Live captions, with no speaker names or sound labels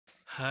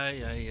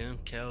Hi, I am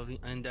Kelvin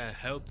and I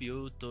help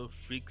you to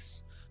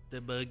fix the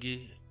bug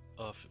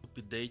of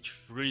update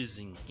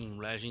freezing in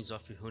Legends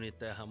of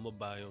Runeterra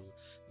Mobile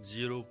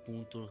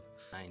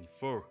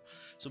 0.94.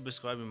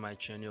 Subscribe my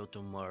channel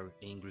to more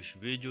English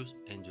videos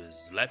and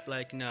slap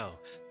like now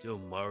to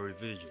more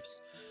videos.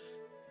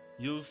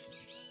 Your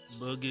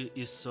bug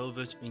is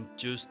solved in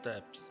 2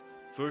 steps.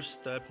 First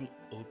step,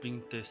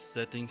 open the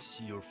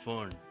settings your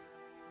phone.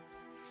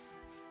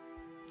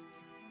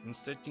 In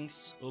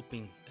settings,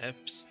 open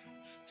apps.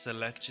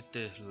 Select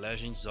the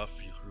Legends of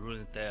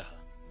Runeterra.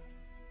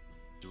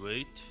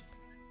 Wait.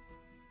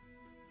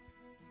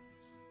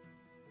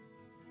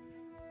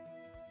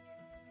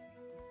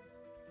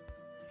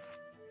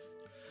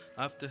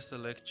 After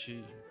select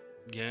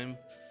game,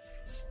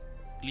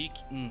 click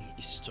in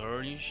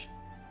storage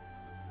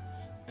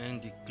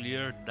and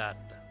clear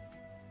data.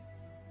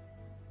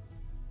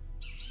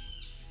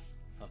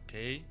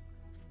 Okay.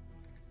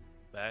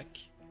 Back.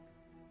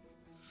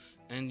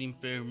 And in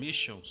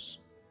permissions,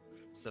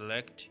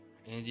 select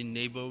and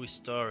enable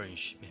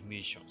storage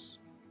permissions.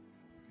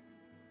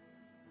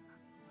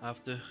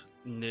 After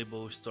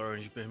enable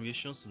storage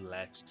permissions,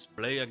 let's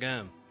play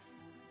again.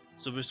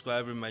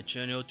 Subscribe my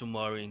channel to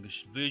more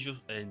English videos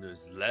and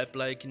slap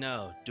like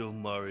now to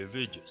more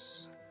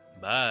videos.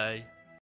 Bye!